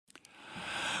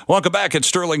Welcome back. It's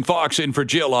Sterling Fox in for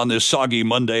Jill on this soggy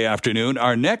Monday afternoon.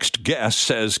 Our next guest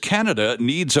says Canada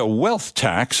needs a wealth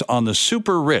tax on the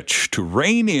super rich to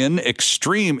rein in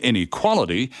extreme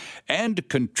inequality and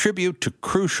contribute to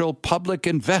crucial public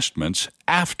investments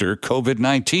after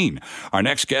COVID-19. Our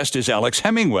next guest is Alex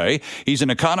Hemingway. He's an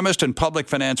economist and public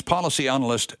finance policy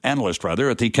analyst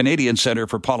at the Canadian Centre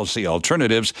for Policy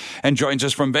Alternatives and joins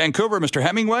us from Vancouver. Mr.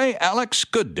 Hemingway, Alex,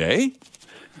 good day.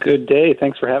 Good day.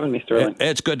 Thanks for having me, Sterling.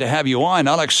 It's good to have you on,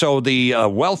 Alex. So the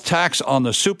wealth tax on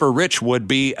the super rich would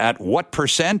be at what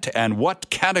percent and what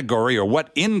category or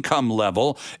what income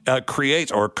level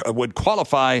creates or would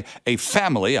qualify a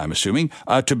family, I'm assuming,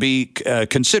 to be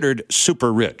considered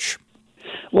super rich?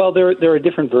 Well, there are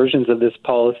different versions of this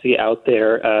policy out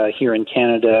there. Here in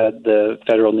Canada, the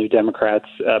federal New Democrats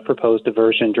proposed a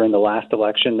version during the last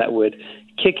election that would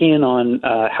kick in on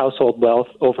household wealth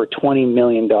over $20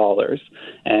 million,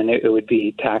 and it would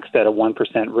be taxed at a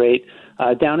 1% rate.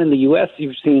 Down in the U.S.,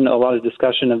 you've seen a lot of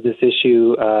discussion of this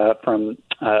issue from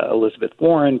Elizabeth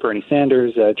Warren, Bernie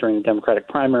Sanders during the Democratic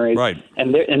primaries. Right.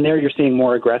 And there you're seeing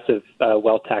more aggressive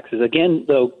wealth taxes. Again,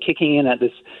 though, kicking in at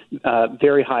this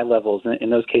very high levels, in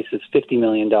those cases $50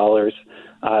 million.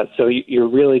 So you're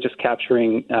really just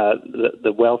capturing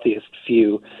the wealthiest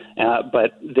few,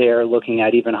 but they're looking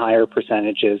at even higher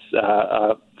percentages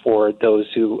for those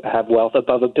who have wealth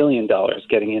above $1 billion,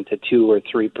 getting into 2 or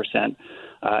 3%.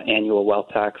 Annual wealth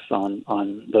tax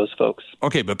on those folks.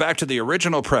 Okay, but back to the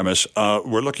original premise,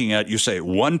 we're looking at, you say,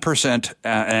 1%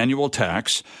 annual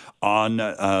tax on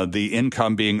the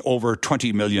income being over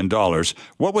 $20 million.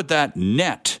 What would that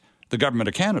net the government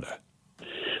of Canada?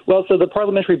 Well, so the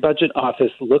Parliamentary Budget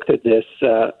Office looked at this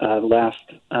last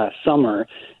summer,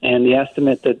 and the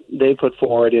estimate that they put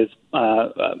forward is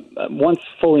once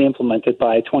fully implemented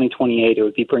by 2028, it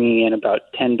would be bringing in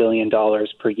about $10 billion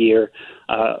per year,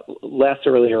 less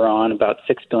earlier on, about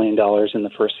 $6 billion in the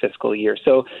first fiscal year.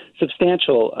 So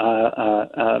substantial,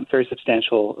 very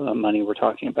substantial money we're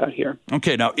talking about here.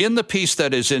 Okay, now in the piece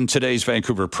that is in today's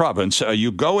Vancouver Province,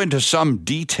 you go into some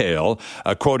detail,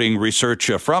 quoting research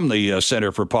from the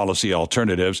Centre for Policy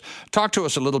Alternatives. Talk to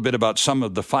us a little bit about some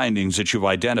of the findings that you've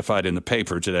identified in the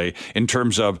paper today in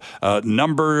terms of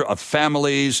number of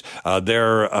families,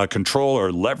 their control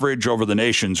or leverage over the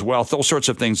nation's wealth, those sorts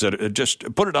of things that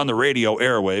just put it on the radio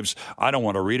airwaves. I don't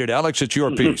want to read it. Alex, it's your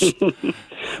piece.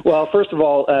 Well, first of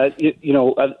all,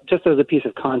 just as a piece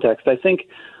of context, I think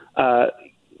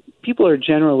people are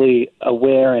generally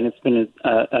aware, and it's been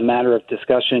a matter of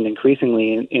discussion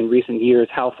increasingly in recent years,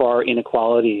 how far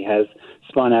inequality has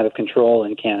spun out of control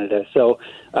in Canada. So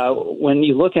when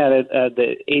you look at it,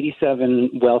 the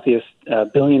 87 wealthiest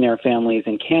billionaire families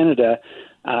in Canada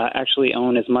actually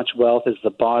own as much wealth as the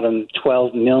bottom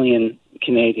 12 million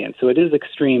Canadians. So it is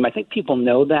extreme. I think people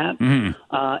know that.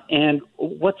 And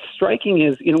what's striking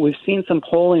is, we've seen some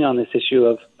polling on this issue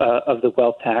of the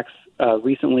wealth tax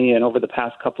recently and over the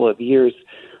past couple of years,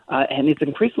 and it's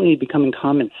increasingly becoming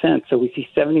common sense. So we see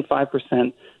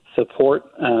 75% support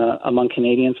among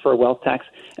Canadians for a wealth tax,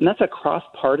 and that's a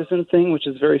cross-partisan thing, which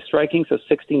is very striking. So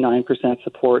 69%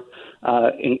 support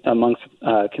amongst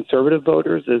conservative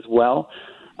voters as well.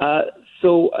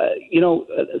 So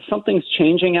something's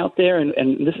changing out there,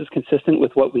 and this is consistent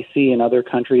with what we see in other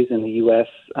countries in the U.S.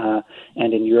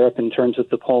 And in Europe in terms of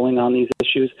the polling on these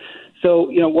issues.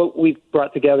 So, what we've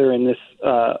brought together in this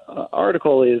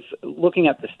article is looking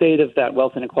at the state of that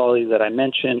wealth inequality that I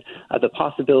mentioned, the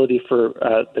possibility for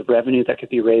the revenue that could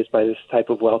be raised by this type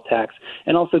of wealth tax,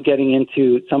 and also getting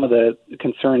into some of the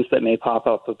concerns that may pop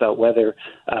up about whether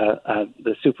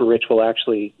the super rich will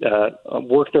actually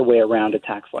work their way around a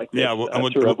tax like this. Yeah,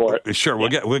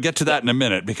 we'll get to that in a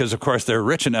minute, because, of course, they're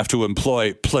rich enough to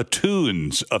employ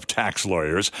platoons of tax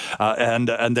lawyers,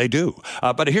 and they do.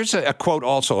 But here's a quote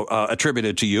also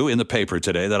attributed to you in the paper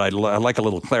today that I'd like a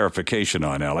little clarification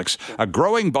on, Alex. A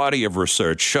growing body of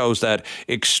research shows that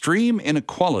extreme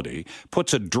inequality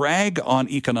puts a drag on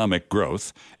economic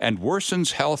growth and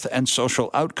worsens health and social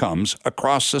outcomes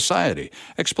across society.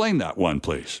 Explain that one,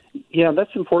 please. Yeah,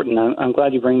 that's important. I'm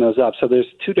glad you bring those up. So there's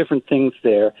two different things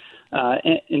there.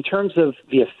 In terms of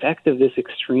the effect of this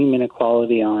extreme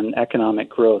inequality on economic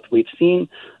growth, we've seen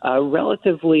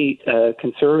relatively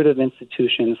conservative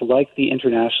institutions like the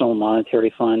International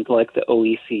Monetary Fund, like the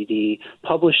OECD,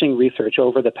 publishing research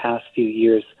over the past few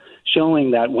years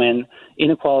showing that when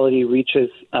inequality reaches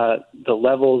the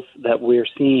levels that we're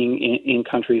seeing in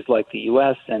countries like the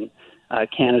U.S. and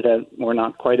Canada, we're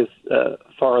not quite as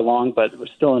far along, but we're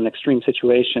still in an extreme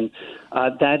situation.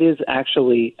 That is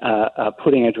actually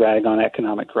putting a drag on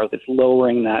economic growth. It's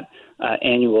lowering that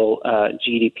annual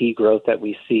GDP growth that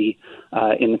we see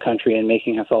in the country and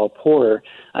making us all poorer.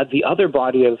 The other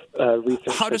body of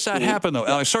research. How does that happen, though,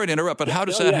 Alex? Sorry to interrupt, but how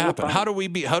does that happen? No, how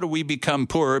do we become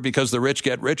poorer because the rich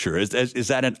get richer? Is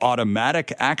that an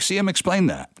automatic axiom? Explain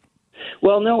that.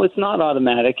 Well, no, it's not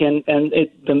automatic, and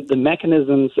the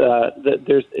mechanisms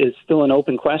there is still an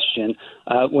open question.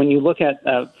 When you look at,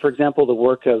 for example, the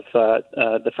work of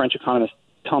the French economist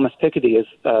Thomas Piketty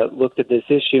has looked at this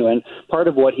issue, and part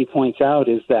of what he points out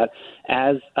is that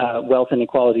as wealth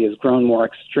inequality has grown more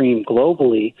extreme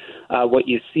globally, what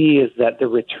you see is that the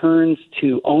returns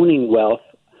to owning wealth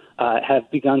have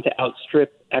begun to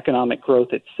outstrip economic growth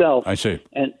itself. I see.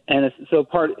 And so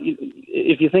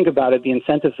if you think about it, the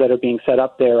incentives that are being set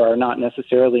up there are not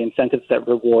necessarily incentives that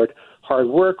reward hard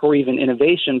work or even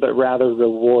innovation, but rather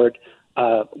reward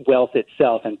wealth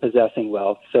itself and possessing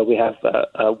wealth. So we have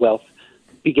wealth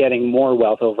begetting more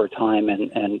wealth over time,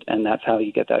 and that's how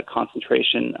you get that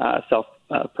concentration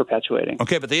self-perpetuating.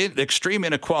 Okay, but the extreme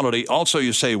inequality also,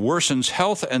 you say, worsens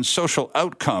health and social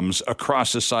outcomes across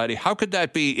society. How could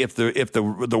that be if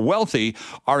the wealthy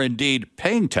are indeed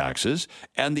paying taxes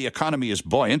and the economy is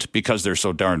buoyant because they're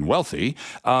so darn wealthy?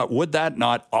 Would that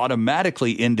not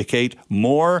automatically indicate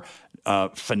more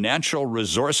financial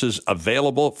resources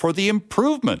available for the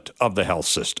improvement of the health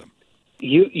system?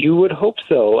 You would hope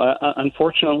so.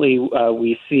 Unfortunately,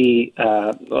 we see,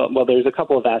 well, there's a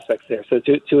couple of aspects there. So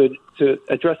to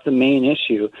address the main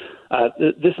issue,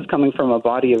 this is coming from a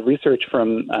body of research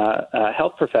from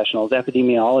health professionals,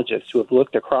 epidemiologists, who have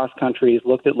looked across countries,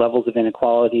 looked at levels of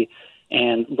inequality,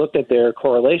 and looked at their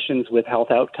correlations with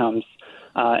health outcomes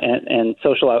and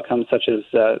social outcomes such as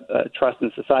trust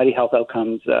in society, health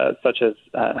outcomes such as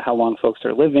how long folks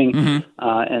are living,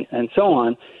 and so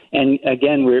on. And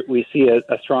again, we see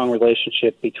a strong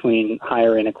relationship between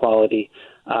higher inequality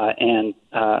and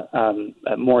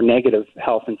more negative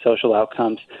health and social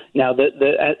outcomes. Now,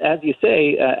 as you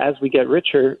say, as we get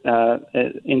richer,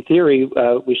 in theory,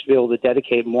 we should be able to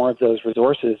dedicate more of those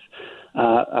resources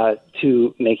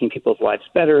to making people's lives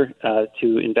better,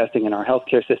 to investing in our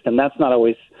healthcare system. That's not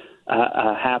always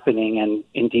happening, and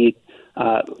indeed,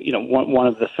 one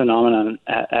of the phenomena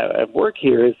at work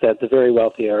here is that the very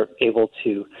wealthy are able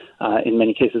to, in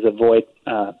many cases, avoid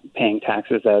paying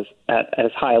taxes at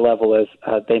as high a level as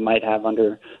they might have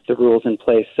under the rules in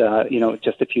place,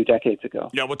 just a few decades ago.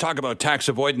 Yeah, we'll talk about tax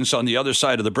avoidance on the other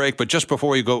side of the break, but just before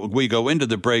we go into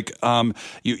the break,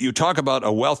 you talk about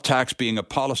a wealth tax being a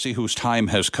policy whose time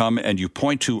has come, and you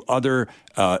point to other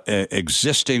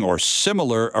existing or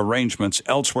similar arrangements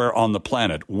elsewhere on the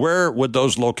planet. Where would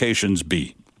those locations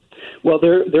be? Well,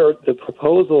 there are the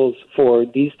proposals for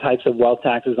these types of wealth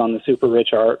taxes on the super rich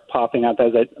are popping up,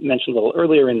 as I mentioned a little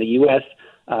earlier, in the U.S.,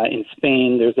 in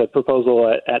Spain. There's a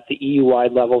proposal at the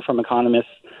EU-wide level from economists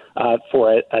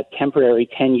for a temporary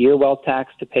 10-year wealth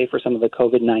tax to pay for some of the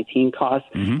COVID-19 costs.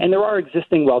 Mm-hmm. And there are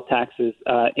existing wealth taxes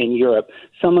in Europe.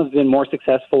 Some have been more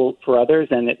successful for others,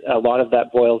 and a lot of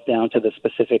that boils down to the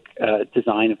specific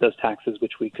design of those taxes,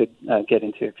 which we could get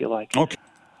into if you like. Okay.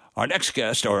 Our next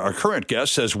guest, or our current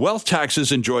guest, says wealth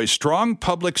taxes enjoy strong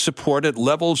public support at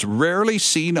levels rarely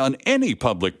seen on any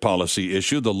public policy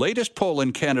issue. The latest poll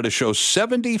in Canada shows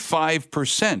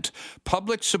 75%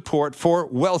 public support for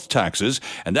wealth taxes,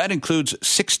 and that includes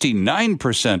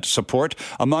 69% support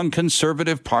among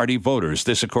Conservative Party voters.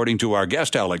 This, according to our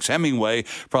guest, Alex Hemingway,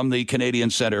 from the Canadian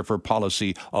Centre for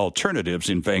Policy Alternatives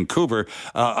in Vancouver.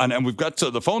 And we've got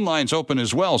the phone lines open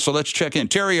as well, so let's check in.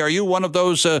 Terry, are you one of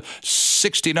those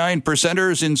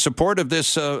 69%ers in support of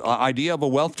this idea of a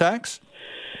wealth tax?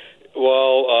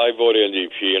 Well, I vote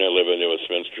NDP and I live in New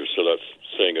Westminster, so that's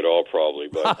saying it all probably.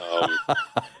 But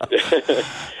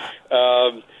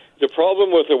the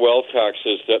problem with the wealth tax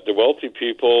is that the wealthy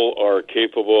people are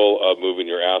capable of moving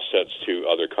their assets to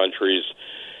other countries.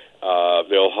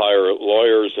 They'll hire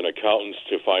lawyers and accountants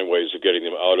to find ways of getting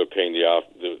them out of paying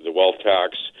the wealth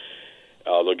tax.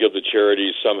 They'll give the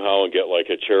charities somehow and get like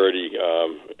a charity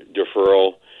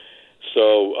deferral.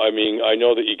 So, I mean, I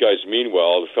know that you guys mean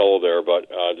well, the fellow there, but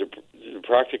the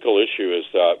practical issue is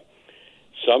that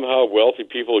somehow wealthy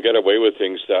people get away with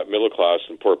things that middle class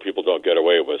and poor people don't get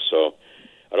away with. So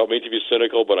I don't mean to be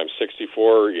cynical, but I'm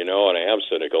 64, and I am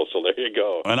cynical, so there you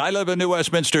go. And I live in New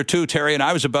Westminster too, Terry, and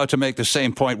I was about to make the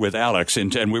same point with Alex,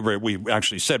 and we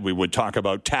actually said we would talk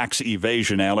about tax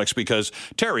evasion, Alex, because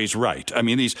Terry's right. I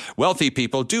mean, these wealthy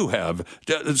people do have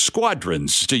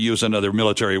squadrons, to use another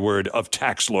military word, of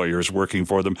tax lawyers working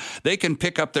for them. They can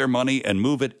pick up their money and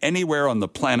move it anywhere on the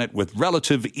planet with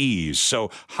relative ease. So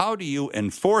how do you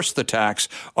enforce the tax,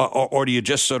 or do you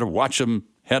just sort of watch them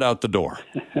head out the door?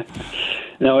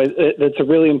 No, it's a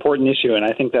really important issue, and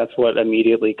I think that's what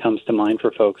immediately comes to mind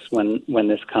for folks when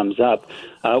this comes up.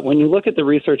 When you look at the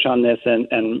research on this,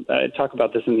 and I talk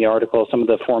about this in the article, some of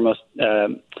the foremost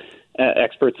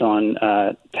experts on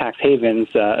tax havens,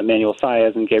 Emmanuel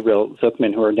Saez and Gabriel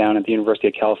Zuckman, who are down at the University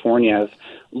of California, have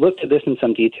looked at this in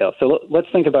some detail. So let's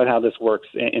think about how this works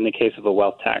in the case of a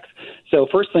wealth tax. So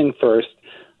first thing first,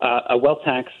 a wealth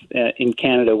tax in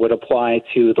Canada would apply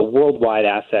to the worldwide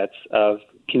assets of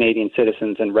Canadian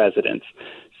citizens and residents.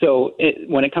 So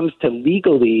when it comes to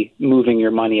legally moving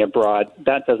your money abroad,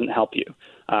 that doesn't help you.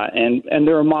 And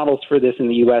there are models for this in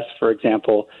the U.S., for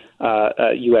example.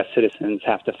 U.S. citizens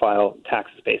have to file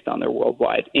taxes based on their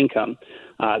worldwide income.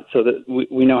 So that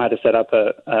we know how to set up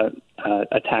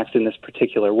a tax in this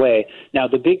particular way. Now,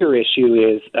 the bigger issue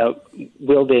is,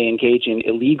 will they engage in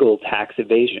illegal tax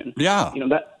evasion? Yeah.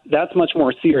 That's much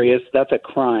more serious. That's a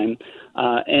crime.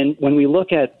 And when we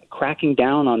look at cracking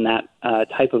down on that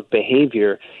type of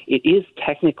behavior, it is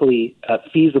technically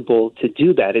feasible to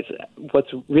do that. It's what's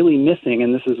really missing,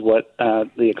 and this is what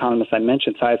the economists I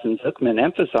mentioned, Saez and Zuckman,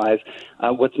 emphasize.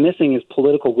 What's missing is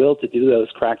political will to do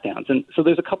those crackdowns. And so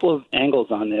there's a couple of angles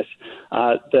on this.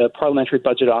 The Parliamentary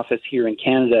Budget Office here in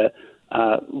Canada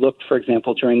looked, for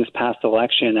example, during this past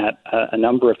election at a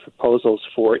number of proposals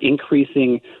for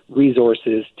increasing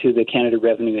resources to the Canada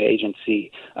Revenue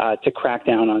Agency to crack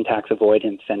down on tax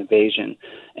avoidance and evasion.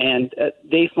 And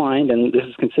they find, and this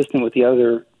is consistent with the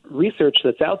other research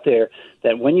that's out there,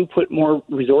 that when you put more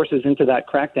resources into that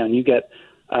crackdown, you get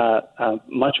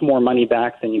much more money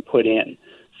back than you put in.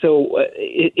 So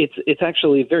it's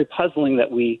actually very puzzling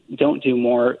that we don't do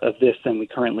more of this than we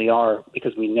currently are,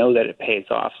 because we know that it pays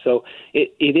off. So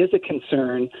it is a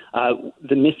concern.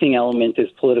 The missing element is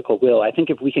political will. I think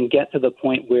if we can get to the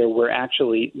point where we're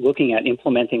actually looking at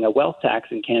implementing a wealth tax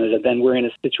in Canada, then we're in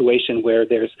a situation where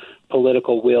there's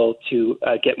political will to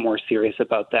get more serious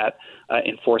about that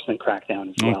enforcement crackdown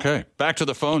as well. Okay. Back to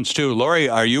the phones, too. Lori,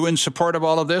 are you in support of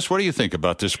all of this? What do you think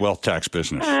about this wealth tax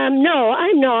business? No,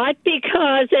 I'm not,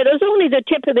 because it is only the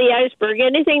tip of the iceberg.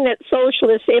 Anything that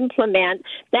socialists implement,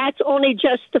 that's only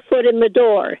just the foot in the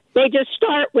door. They just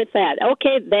start with that.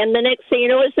 Okay, then the next thing you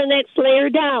know, it's the next layer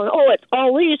down. Oh, it's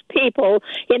all these people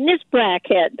in this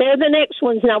bracket. They're the next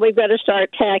ones now we've got to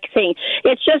start taxing.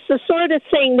 It's just the sort of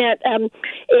thing that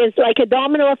is like a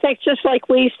domino effect, just like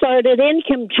we started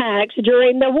income tax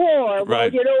during the war.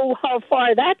 Right. Well, you know how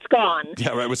far that's gone. Yeah,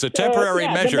 right. It was a temporary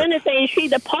measure. The minute they see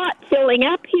the pot filling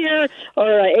up here,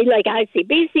 or like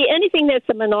ICBC, anything that's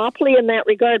a monopoly in that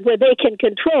regard where they can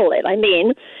control it. I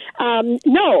mean,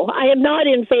 no, I am not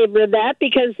in favor of that,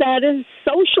 because that is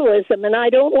socialism, and I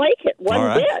don't like it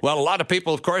one bit. Well, a lot of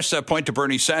people, of course, point to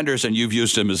Bernie Sanders, and you've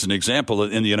used him as an example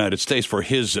in the United States for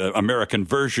his American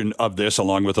version of this,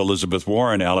 along with Elizabeth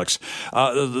Warren, Alex.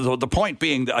 The point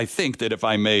being, I think that if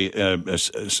I may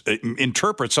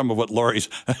interpret some of what Lori's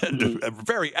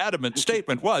very adamant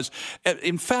statement was,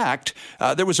 in fact,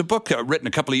 there was a book written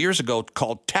a couple of years ago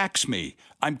called Tax Me.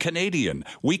 I'm Canadian.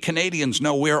 We Canadians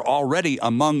know we're already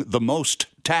among the most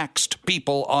taxed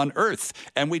people on earth,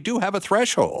 and we do have a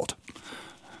threshold.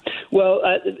 Well,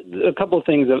 a couple of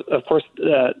things. Of course,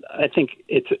 I think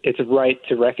it's right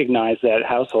to recognize that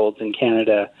households in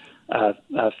Canada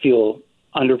feel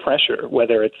under pressure,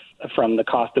 whether it's from the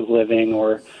cost of living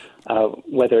or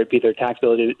whether it be their tax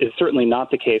bill. It is certainly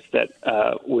not the case that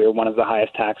we're one of the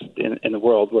highest taxed in the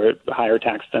world. We're higher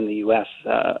taxed than the U.S.,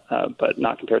 but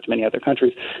not compared to many other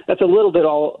countries. That's a little bit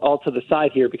all to the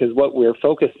side here, because what we're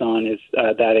focused on is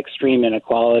that extreme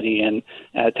inequality and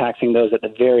taxing those at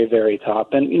the very, very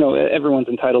top. And, everyone's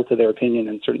entitled to their opinion,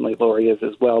 and certainly Lori is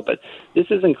as well. But this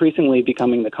is increasingly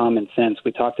becoming the common sense.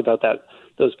 We talked about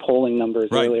those polling numbers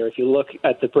earlier. If you look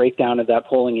at the breakdown of that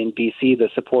polling in BC, the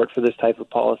support for this type of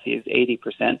policy is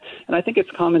 80%. And I think it's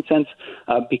common sense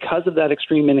because of that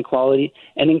extreme inequality,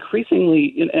 and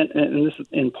increasingly, and this is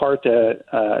in part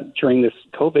during this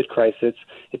COVID crisis,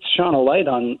 it's shone a light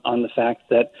on the fact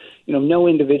that no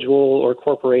individual or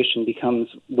corporation becomes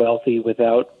wealthy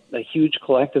without a huge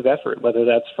collective effort, whether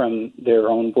that's from their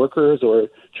own workers or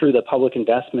through the public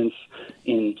investments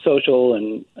in social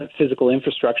and physical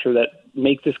infrastructure that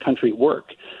make this country work.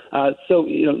 So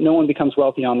no one becomes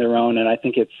wealthy on their own, and I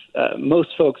think it's most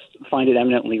folks find it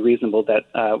eminently reasonable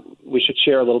that we should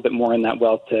share a little bit more in that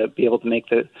wealth to be able to make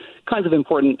the kinds of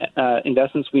important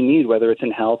investments we need, whether it's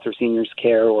in health or seniors'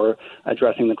 care or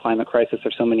addressing the climate crisis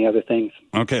or so many other things.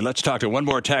 Okay, let's talk to one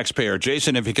more taxpayer.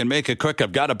 Jason, if you can make it quick,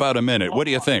 I've got about a minute. What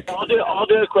do you think? I'll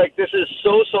do it quick. This is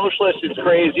so socialist, it's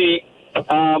crazy.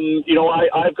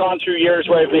 I've gone through years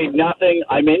where I've made nothing.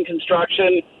 I'm in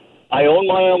construction. I own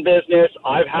my own business.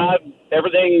 I've had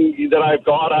everything that I've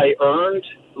got, I earned.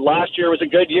 Last year was a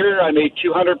good year. I made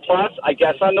 200 plus. I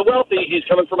guess I'm the wealthy. He's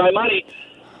coming for my money.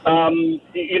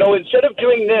 Instead of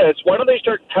doing this, why don't they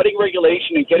start cutting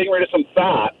regulation and getting rid of some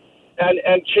fat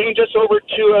and change us over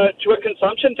to a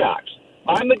consumption tax?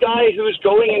 I'm the guy who's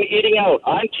going and eating out.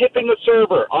 I'm tipping the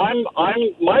server.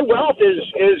 My wealth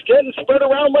is getting spread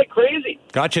around like crazy.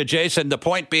 Gotcha, Jason. The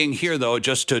point being here, though,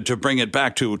 just to bring it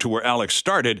back to where Alex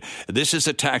started, this is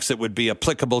a tax that would be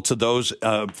applicable to those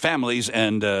families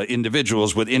and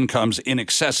individuals with incomes in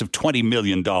excess of $20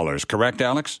 million. Correct,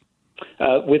 Alex?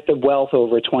 With the wealth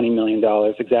over $20 million,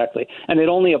 exactly. And it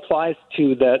only applies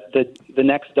to the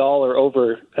next dollar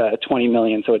over $20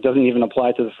 million, so it doesn't even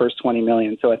apply to the first $20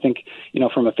 million. So I think,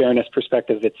 from a fairness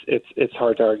perspective, it's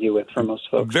hard to argue with for most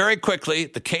folks. Very quickly,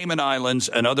 the Cayman Islands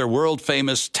and other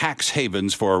world-famous tax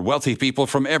havens for wealthy people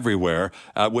from everywhere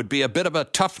would be a bit of a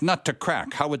tough nut to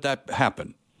crack. How would that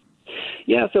happen?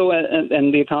 Yeah, so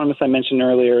and the economists I mentioned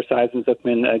earlier, Sides and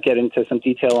Zuckman, get into some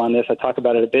detail on this. I talk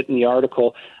about it a bit in the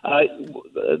article.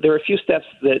 There are a few steps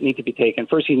that need to be taken.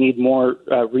 First, you need more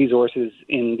resources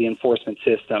in the enforcement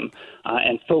system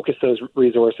and focus those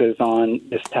resources on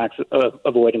this tax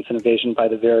avoidance and evasion by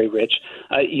the very rich.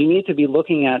 You need to be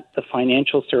looking at the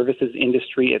financial services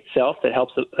industry itself that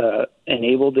helps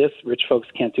enable this. Rich folks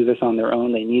can't do this on their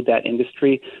own. They need that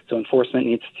industry, so enforcement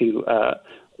needs to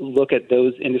look at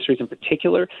those industries in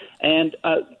particular. And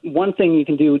one thing you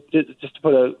can do, just to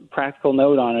put a practical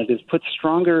note on it, is put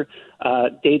stronger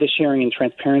data sharing and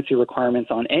transparency requirements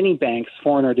on any banks,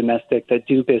 foreign or domestic, that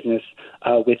do business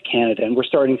with Canada. And we're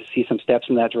starting to see some steps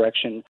in that direction.